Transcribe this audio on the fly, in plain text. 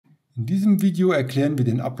In diesem Video erklären wir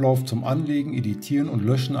den Ablauf zum Anlegen, Editieren und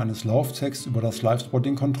Löschen eines Lauftexts über das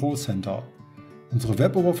Live-Spotting Control Center. Unsere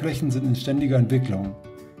Web-Oberflächen sind in ständiger Entwicklung.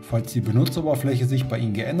 Falls die Benutzeroberfläche sich bei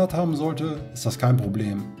Ihnen geändert haben sollte, ist das kein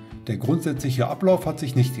Problem. Der grundsätzliche Ablauf hat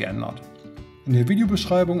sich nicht geändert. In der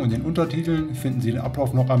Videobeschreibung und den Untertiteln finden Sie den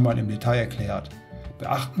Ablauf noch einmal im Detail erklärt.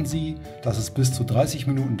 Beachten Sie, dass es bis zu 30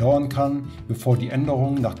 Minuten dauern kann, bevor die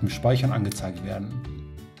Änderungen nach dem Speichern angezeigt werden.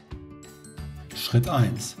 Schritt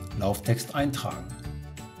 1. Lauftext eintragen.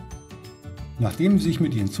 Nachdem Sie sich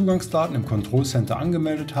mit Ihren Zugangsdaten im Control Center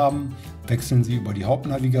angemeldet haben, wechseln Sie über die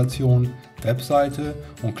Hauptnavigation, Webseite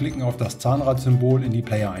und klicken auf das Zahnradsymbol in die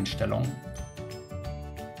Player-Einstellungen.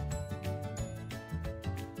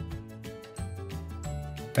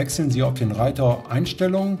 Wechseln Sie auf den Reiter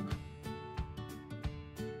Einstellungen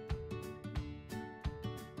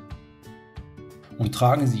und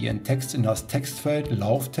tragen Sie Ihren Text in das Textfeld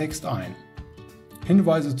Lauftext ein.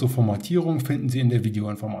 Hinweise zur Formatierung finden Sie in der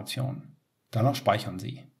Videoinformation. Danach speichern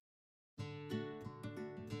Sie.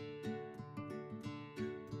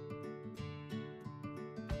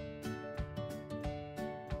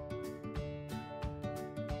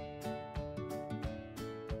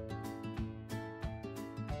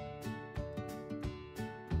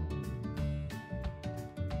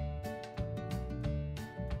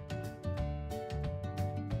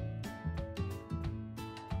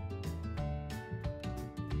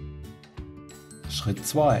 Schritt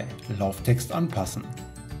 2. Lauftext anpassen.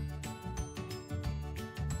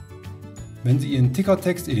 Wenn Sie Ihren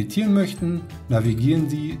Tickertext editieren möchten, navigieren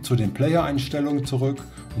Sie zu den Player-Einstellungen zurück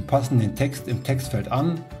und passen den Text im Textfeld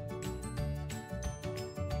an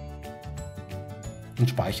und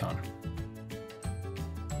speichern.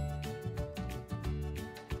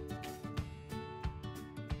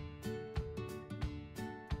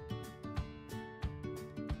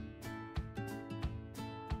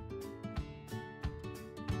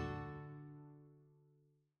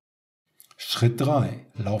 Schritt 3.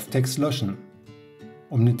 Lauftext löschen.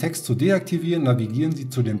 Um den Text zu deaktivieren, navigieren Sie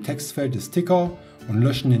zu dem Textfeld des Ticker und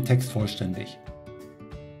löschen den Text vollständig.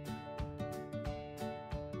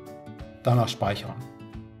 Danach speichern.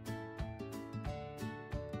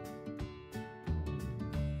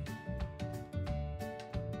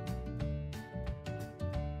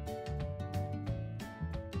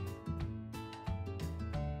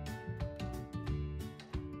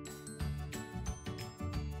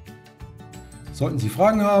 Sollten Sie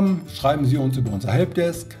Fragen haben, schreiben Sie uns über unser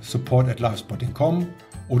Helpdesk, support@livespotting.com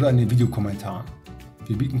oder in den Videokommentaren.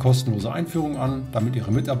 Wir bieten kostenlose Einführungen an, damit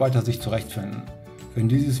Ihre Mitarbeiter sich zurechtfinden. Wenn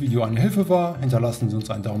dieses Video eine Hilfe war, hinterlassen Sie uns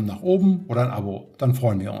einen Daumen nach oben oder ein Abo, dann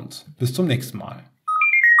freuen wir uns. Bis zum nächsten Mal.